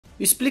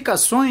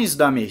Explicações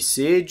da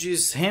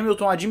Mercedes,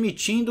 Hamilton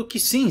admitindo que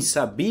sim,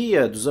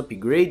 sabia dos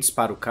upgrades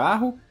para o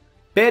carro,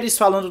 Pérez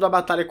falando da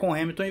batalha com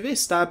Hamilton e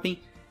Verstappen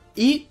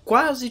e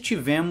quase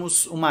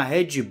tivemos uma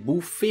Red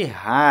Bull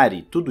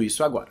Ferrari, tudo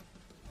isso agora.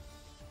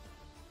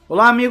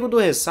 Olá amigo do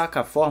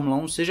Ressaca Fórmula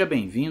 1, seja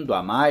bem-vindo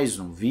a mais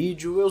um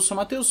vídeo, eu sou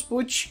Matheus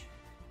Pucci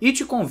e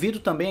te convido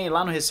também a ir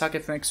lá no Ressaca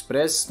F1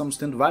 Express, estamos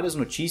tendo várias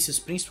notícias,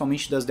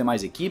 principalmente das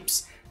demais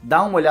equipes,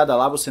 dá uma olhada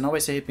lá, você não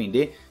vai se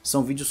arrepender,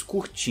 são vídeos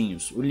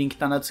curtinhos, o link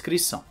está na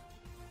descrição.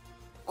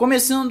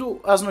 Começando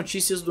as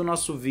notícias do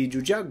nosso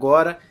vídeo de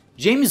agora,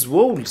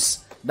 Wallace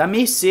da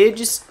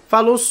Mercedes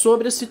falou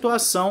sobre a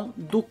situação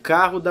do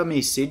carro da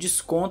Mercedes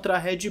contra a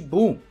Red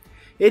Bull.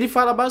 Ele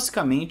fala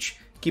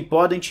basicamente que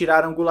podem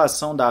tirar a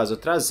angulação da asa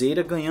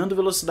traseira ganhando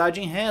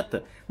velocidade em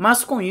reta,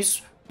 mas com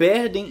isso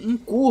perdem em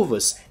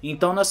curvas,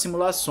 então nas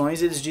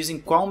simulações eles dizem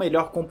qual o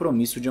melhor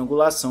compromisso de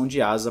angulação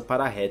de asa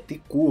para reta e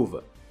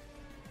curva.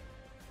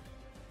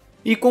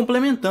 E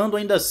complementando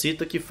ainda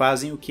cita que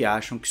fazem o que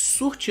acham que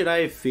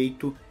surtirá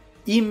efeito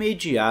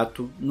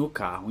imediato no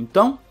carro.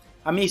 Então,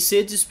 a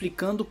Mercedes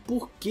explicando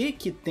por que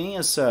tem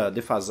essa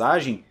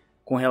defasagem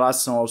com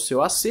relação ao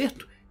seu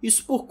acerto,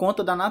 isso por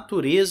conta da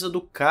natureza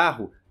do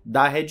carro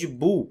da Red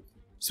Bull.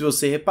 Se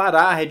você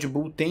reparar, a Red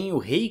Bull tem o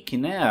rake,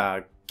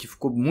 né, que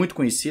ficou muito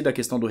conhecida a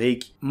questão do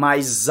rake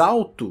mais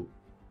alto,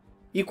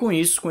 e com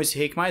isso, com esse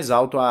rake mais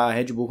alto, a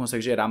Red Bull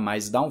consegue gerar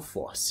mais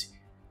downforce.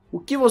 O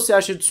que você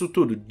acha disso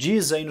tudo?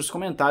 Diz aí nos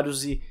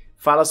comentários e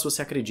fala se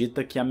você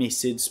acredita que a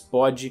Mercedes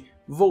pode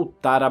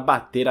voltar a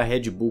bater a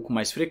Red Bull com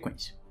mais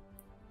frequência.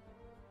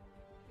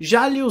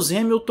 Já Lewis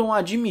Hamilton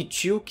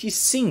admitiu que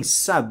sim,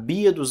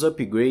 sabia dos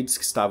upgrades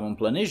que estavam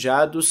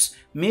planejados,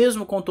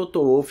 mesmo com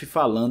Toto Wolff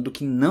falando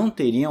que não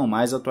teriam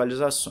mais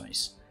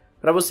atualizações.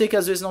 Para você que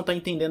às vezes não está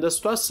entendendo a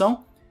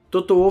situação,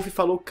 Toto Wolff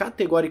falou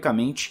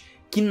categoricamente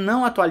que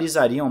não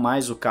atualizariam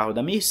mais o carro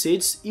da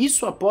Mercedes,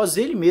 isso após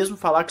ele mesmo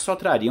falar que só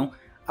trariam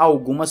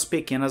algumas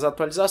pequenas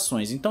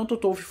atualizações. Então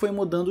Toto Wolff foi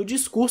mudando o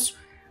discurso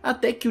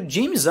até que o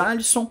James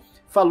Allison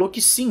falou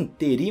que sim,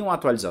 teriam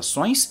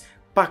atualizações,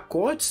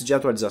 pacotes de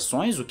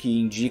atualizações, o que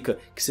indica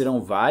que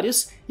serão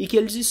várias e que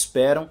eles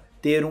esperam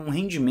ter um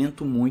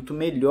rendimento muito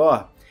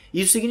melhor.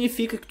 Isso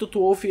significa que Toto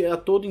Wolff a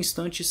todo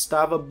instante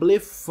estava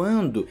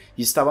blefando,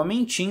 estava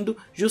mentindo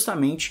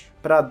justamente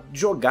para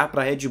jogar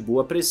para a Red Bull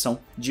a pressão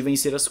de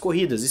vencer as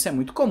corridas. Isso é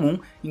muito comum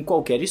em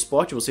qualquer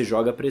esporte, você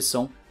joga a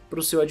pressão para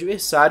o seu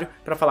adversário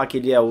para falar que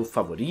ele é o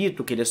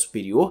favorito, que ele é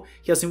superior,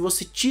 que assim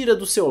você tira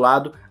do seu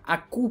lado a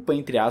culpa,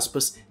 entre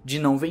aspas, de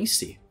não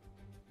vencer.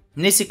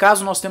 Nesse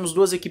caso nós temos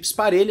duas equipes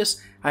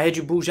parelhas, a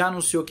Red Bull já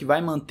anunciou que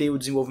vai manter o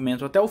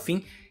desenvolvimento até o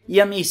fim e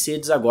a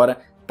Mercedes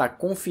agora está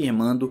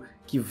confirmando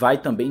que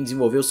vai também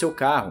desenvolver o seu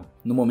carro,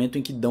 no momento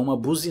em que dão uma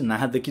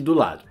buzinada aqui do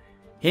lado.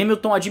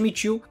 Hamilton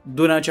admitiu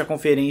durante a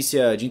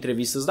conferência de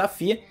entrevistas da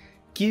FIA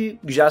que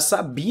já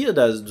sabia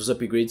dos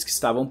upgrades que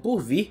estavam por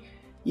vir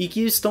e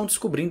que estão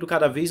descobrindo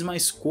cada vez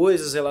mais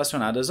coisas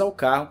relacionadas ao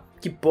carro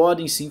que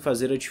podem sim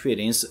fazer a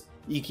diferença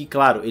e que,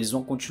 claro, eles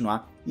vão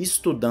continuar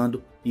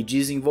estudando e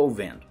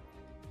desenvolvendo.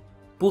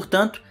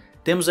 Portanto,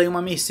 temos aí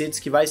uma Mercedes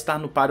que vai estar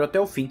no páreo até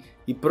o fim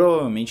e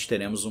provavelmente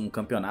teremos um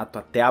campeonato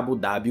até Abu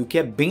Dhabi, o que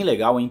é bem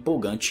legal e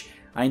empolgante,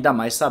 ainda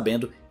mais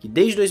sabendo que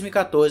desde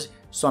 2014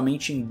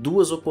 somente em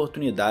 2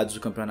 oportunidades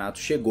o campeonato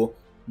chegou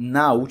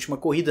na última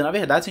corrida. Na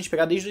verdade, se a gente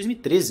pegar desde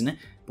 2013, né?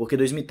 Porque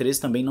 2013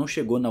 também não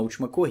chegou na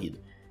última corrida.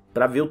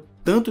 Para ver o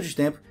tanto de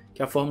tempo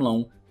que a Fórmula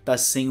 1 está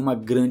sem uma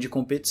grande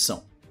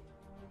competição.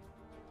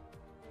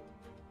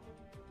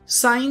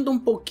 Saindo um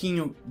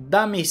pouquinho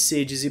da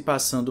Mercedes e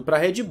passando para a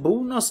Red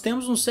Bull, nós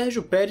temos um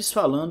Sérgio Pérez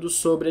falando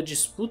sobre a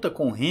disputa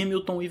com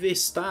Hamilton e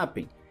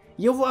Verstappen.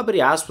 E eu vou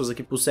abrir aspas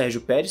aqui para o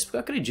Sérgio Pérez porque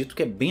eu acredito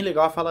que é bem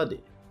legal a fala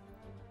dele.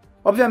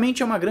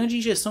 Obviamente é uma grande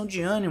injeção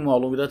de ânimo ao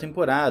longo da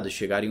temporada,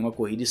 chegar em uma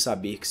corrida e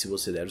saber que se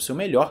você der o seu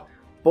melhor,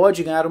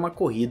 pode ganhar uma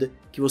corrida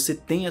que você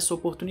tem essa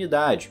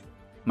oportunidade.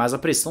 Mas a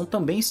pressão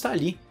também está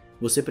ali,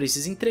 você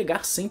precisa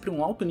entregar sempre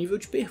um alto nível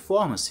de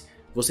performance.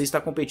 Você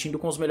está competindo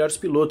com os melhores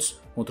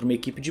pilotos, contra uma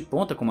equipe de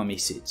ponta como a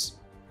Mercedes.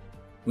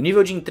 O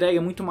nível de entrega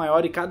é muito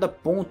maior e cada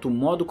ponto, o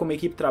modo como a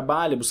equipe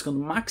trabalha, buscando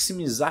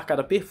maximizar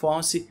cada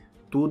performance,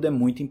 tudo é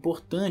muito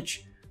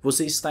importante.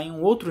 Você está em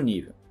um outro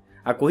nível.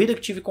 A corrida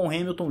que tive com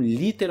Hamilton,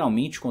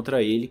 literalmente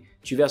contra ele,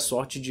 tive a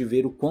sorte de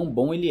ver o quão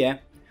bom ele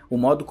é, o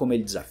modo como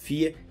ele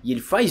desafia, e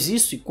ele faz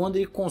isso e quando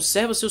ele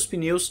conserva seus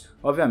pneus,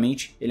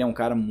 obviamente ele é um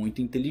cara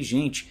muito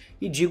inteligente,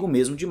 e digo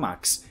mesmo de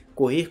Max,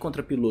 correr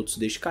contra pilotos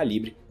deste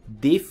calibre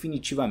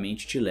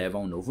definitivamente te leva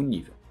a um novo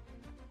nível.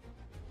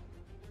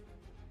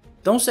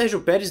 Então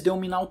Sérgio Pérez deu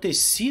uma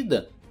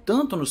enaltecida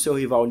tanto no seu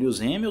rival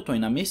Lewis Hamilton e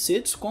na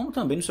Mercedes, como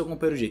também no seu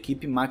companheiro de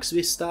equipe Max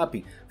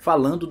Verstappen,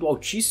 falando do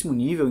altíssimo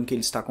nível em que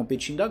ele está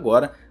competindo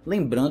agora,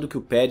 lembrando que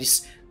o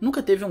Pérez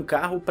nunca teve um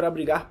carro para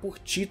brigar por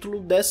título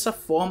dessa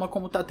forma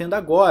como está tendo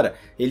agora.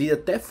 Ele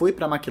até foi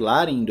para a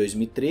McLaren em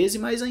 2013,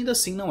 mas ainda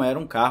assim não era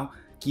um carro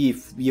que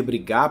ia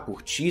brigar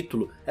por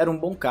título, era um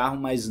bom carro,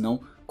 mas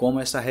não como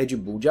essa Red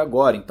Bull de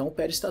agora. Então o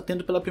Pérez está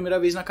tendo pela primeira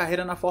vez na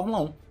carreira na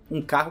Fórmula 1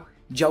 um carro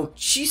de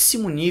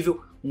altíssimo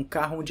nível, um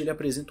carro onde ele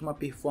apresenta uma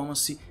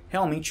performance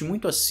realmente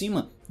muito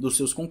acima dos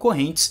seus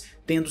concorrentes,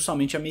 tendo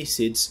somente a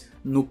Mercedes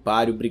no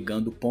páreo,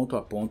 brigando ponto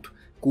a ponto,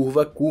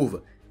 curva a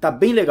curva. Tá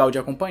bem legal de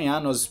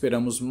acompanhar, nós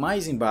esperamos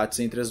mais embates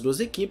entre as duas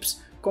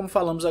equipes, como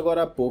falamos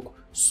agora há pouco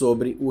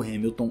sobre o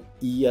Hamilton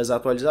e as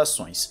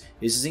atualizações.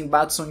 Esses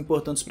embates são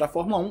importantes para a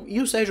Fórmula 1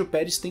 e o Sérgio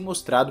Pérez tem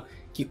mostrado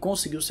que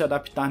conseguiu se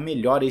adaptar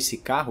melhor a esse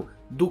carro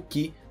do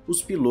que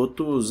os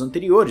pilotos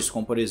anteriores,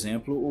 como por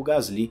exemplo o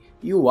Gasly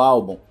e o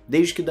Albon.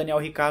 Desde que Daniel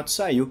Ricciardo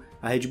saiu,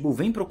 a Red Bull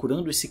vem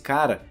procurando esse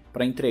cara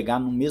para entregar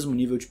no mesmo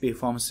nível de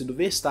performance do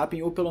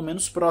Verstappen ou pelo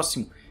menos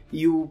próximo,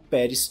 e o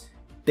Pérez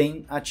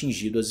tem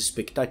atingido as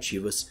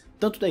expectativas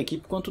tanto da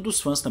equipe quanto dos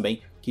fãs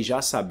também, que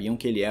já sabiam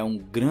que ele é um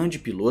grande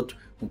piloto,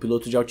 um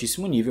piloto de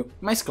altíssimo nível,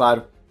 mas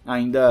claro,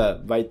 ainda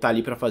vai estar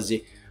ali para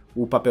fazer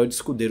o papel de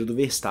escudeiro do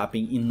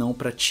Verstappen e não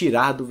para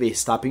tirar do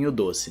Verstappen o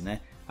doce, né?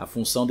 A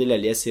função dele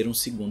ali é ser um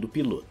segundo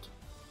piloto.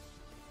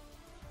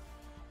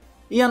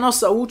 E a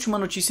nossa última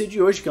notícia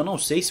de hoje, que eu não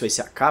sei se vai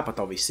ser a capa,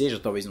 talvez seja,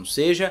 talvez não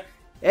seja,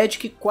 é de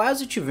que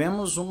quase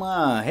tivemos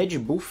uma Red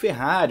Bull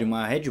Ferrari,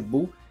 uma Red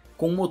Bull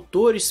com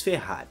motores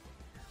Ferrari.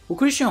 O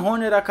Christian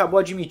Horner acabou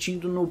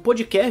admitindo no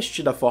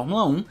podcast da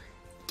Fórmula 1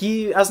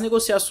 que as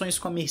negociações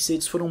com a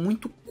Mercedes foram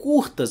muito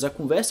curtas, a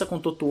conversa com o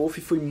Toto Wolff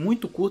foi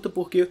muito curta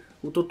porque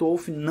o Toto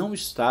Wolff não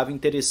estava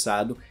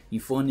interessado em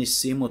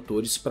fornecer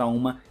motores para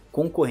uma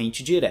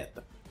concorrente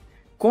direta.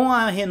 Com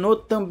a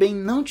Renault também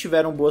não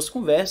tiveram boas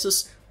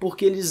conversas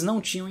porque eles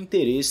não tinham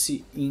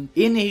interesse em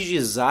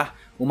energizar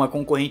uma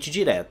concorrente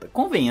direta.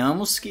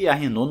 Convenhamos que a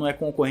Renault não é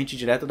concorrente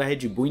direta da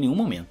Red Bull em nenhum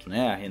momento,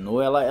 né? A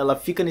Renault ela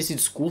fica nesse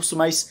discurso,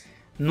 mas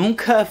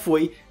nunca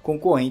foi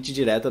concorrente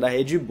direta da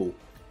Red Bull.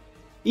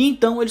 E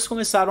então eles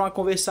começaram a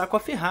conversar com a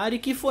Ferrari,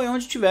 que foi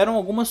onde tiveram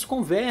algumas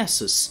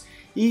conversas.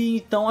 E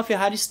então a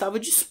Ferrari estava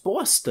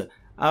disposta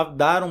a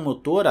dar um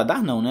motor,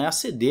 a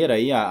ceder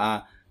aí,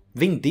 a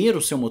vender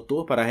o seu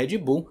motor para a Red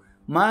Bull,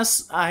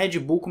 mas a Red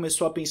Bull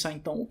começou a pensar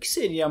então o que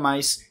seria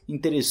mais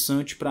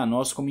interessante para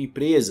nós como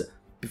empresa,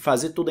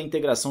 fazer toda a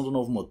integração do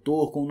novo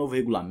motor com o novo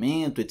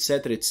regulamento,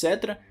 etc,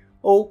 etc,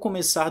 ou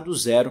começar do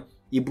zero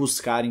e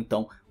buscar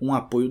então um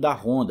apoio da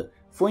Honda.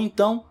 Foi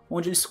então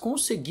onde eles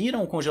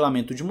conseguiram o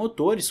congelamento de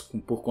motores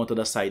por conta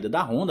da saída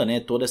da Honda, né?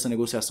 Toda essa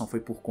negociação foi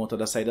por conta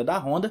da saída da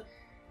Honda,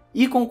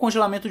 e com o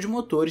congelamento de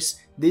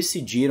motores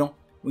decidiram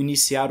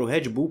iniciar o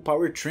Red Bull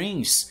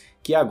Powertrains,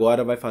 que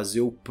agora vai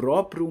fazer o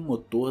próprio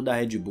motor da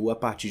Red Bull a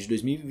partir de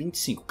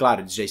 2025.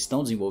 Claro, eles já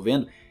estão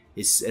desenvolvendo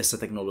essa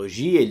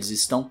tecnologia, eles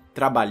estão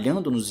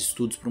trabalhando nos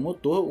estudos para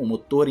o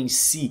motor em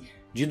si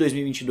de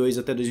 2022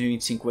 até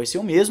 2025 vai ser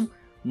o mesmo,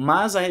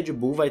 mas a Red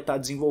Bull vai estar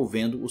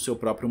desenvolvendo o seu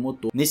próprio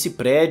motor nesse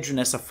prédio,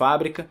 nessa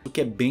fábrica, o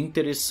que é bem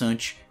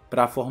interessante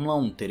para a Fórmula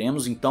 1.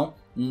 Teremos então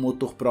um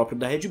motor próprio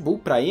da Red Bull,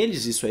 para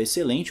eles isso é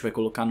excelente, vai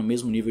colocar no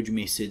mesmo nível de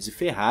Mercedes e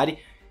Ferrari,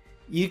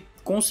 e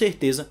com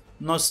certeza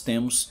nós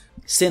temos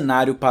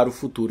cenário para o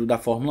futuro da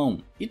Fórmula 1.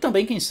 E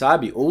também, quem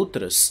sabe,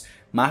 outras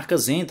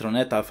marcas entram,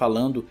 né? Tá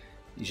falando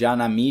já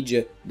na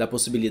mídia da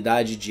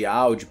possibilidade de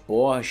Audi,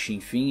 Porsche,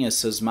 enfim,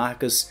 essas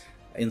marcas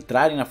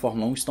entrarem na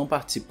Fórmula 1, estão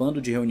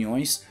participando de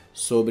reuniões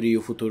sobre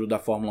o futuro da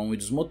Fórmula 1 e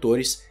dos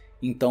motores,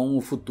 então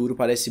o futuro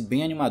parece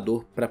bem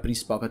animador para a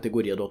principal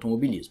categoria do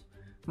automobilismo.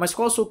 Mas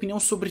qual a sua opinião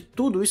sobre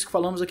tudo isso que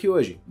falamos aqui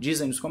hoje?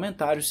 Diz aí nos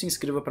comentários, se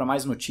inscreva para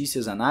mais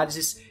notícias,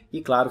 análises e,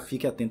 claro,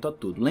 fique atento a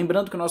tudo.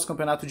 Lembrando que o nosso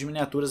campeonato de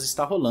miniaturas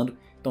está rolando,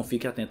 então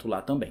fique atento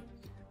lá também.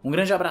 Um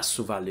grande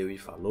abraço, valeu e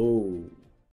falou!